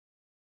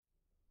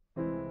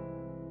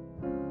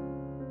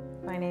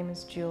My name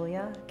is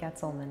Julia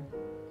Getzelman.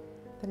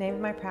 The name of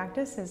my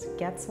practice is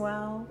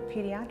GetzWell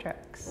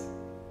Pediatrics.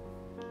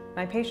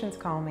 My patients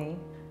call me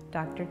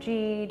Dr.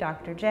 G,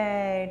 Dr.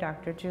 J,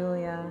 Dr.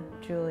 Julia,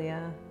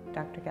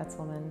 Dr.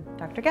 Getzelman,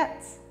 Dr.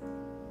 Getz.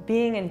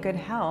 Being in good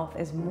health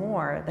is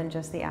more than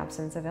just the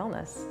absence of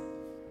illness.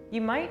 You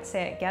might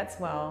say at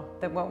GetzWell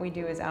that what we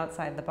do is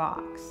outside the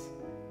box,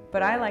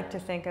 but I like to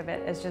think of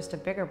it as just a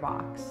bigger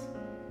box.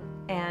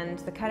 And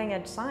the cutting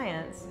edge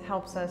science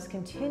helps us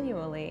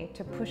continually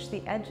to push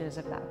the edges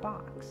of that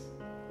box.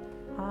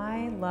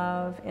 I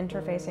love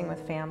interfacing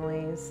with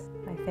families.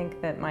 I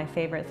think that my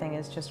favorite thing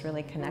is just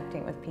really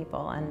connecting with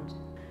people and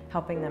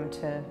helping them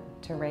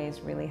to raise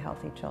really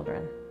healthy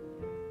children.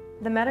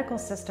 The medical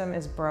system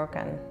is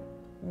broken.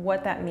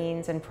 What that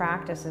means in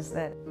practice is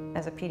that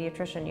as a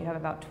pediatrician, you have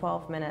about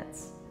 12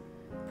 minutes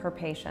per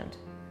patient.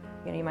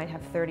 You might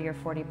have 30 or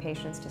 40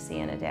 patients to see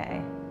in a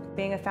day.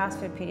 Being a fast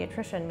food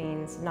pediatrician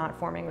means not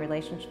forming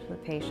relationships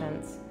with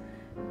patients,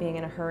 being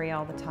in a hurry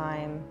all the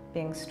time,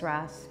 being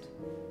stressed.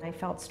 I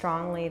felt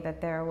strongly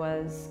that there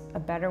was a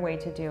better way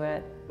to do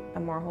it, a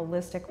more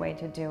holistic way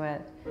to do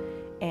it,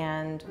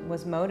 and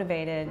was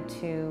motivated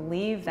to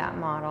leave that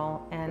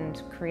model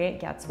and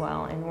create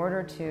GetzWell in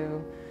order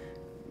to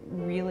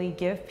really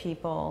give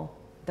people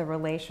the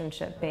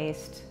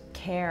relationship-based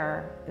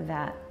care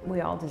that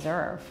we all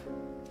deserve.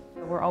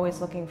 We're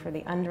always looking for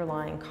the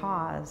underlying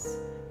cause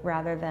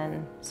rather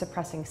than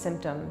suppressing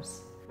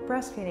symptoms.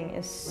 Breastfeeding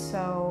is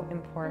so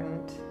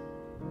important.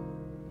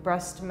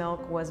 Breast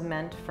milk was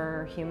meant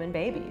for human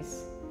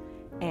babies,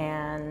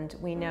 and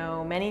we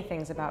know many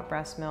things about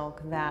breast milk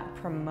that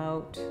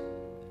promote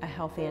a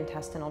healthy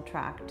intestinal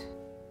tract.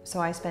 So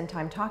I spend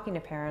time talking to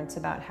parents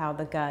about how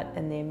the gut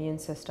and the immune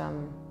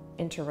system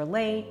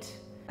interrelate.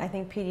 I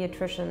think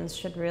pediatricians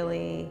should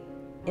really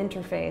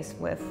interface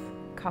with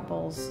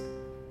couples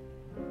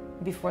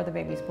before the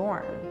baby's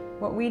born.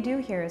 What we do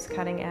here is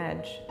cutting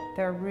edge.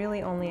 There are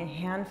really only a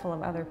handful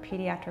of other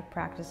pediatric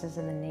practices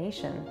in the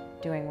nation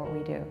doing what we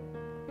do.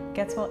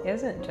 GetzWell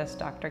isn't just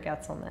Dr.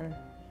 Getzelman.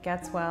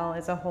 GetzWell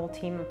is a whole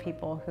team of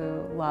people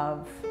who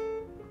love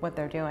what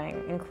they're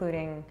doing,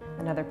 including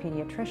another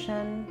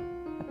pediatrician,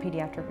 a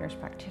pediatric nurse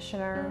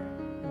practitioner,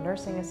 a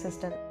nursing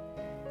assistant.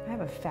 I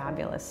have a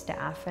fabulous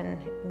staff, and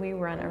we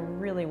run a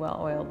really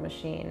well-oiled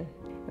machine.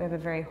 We have a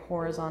very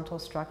horizontal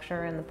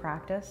structure in the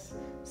practice,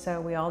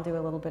 so we all do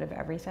a little bit of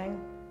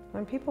everything.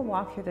 When people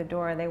walk through the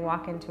door, they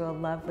walk into a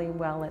lovely,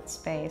 well-lit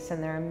space,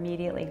 and they're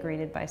immediately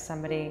greeted by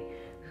somebody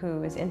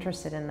who is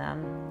interested in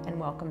them and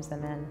welcomes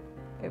them in.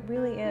 It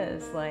really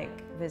is like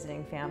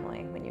visiting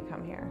family when you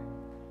come here.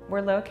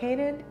 We're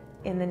located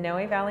in the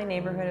Noe Valley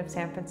neighborhood of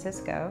San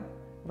Francisco,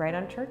 right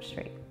on Church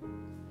Street.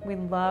 We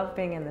love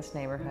being in this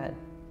neighborhood,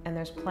 and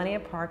there's plenty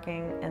of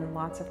parking and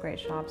lots of great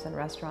shops and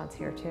restaurants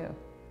here too.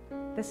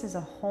 This is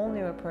a whole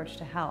new approach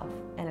to health,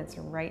 and it's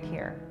right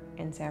here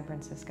in San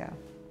Francisco.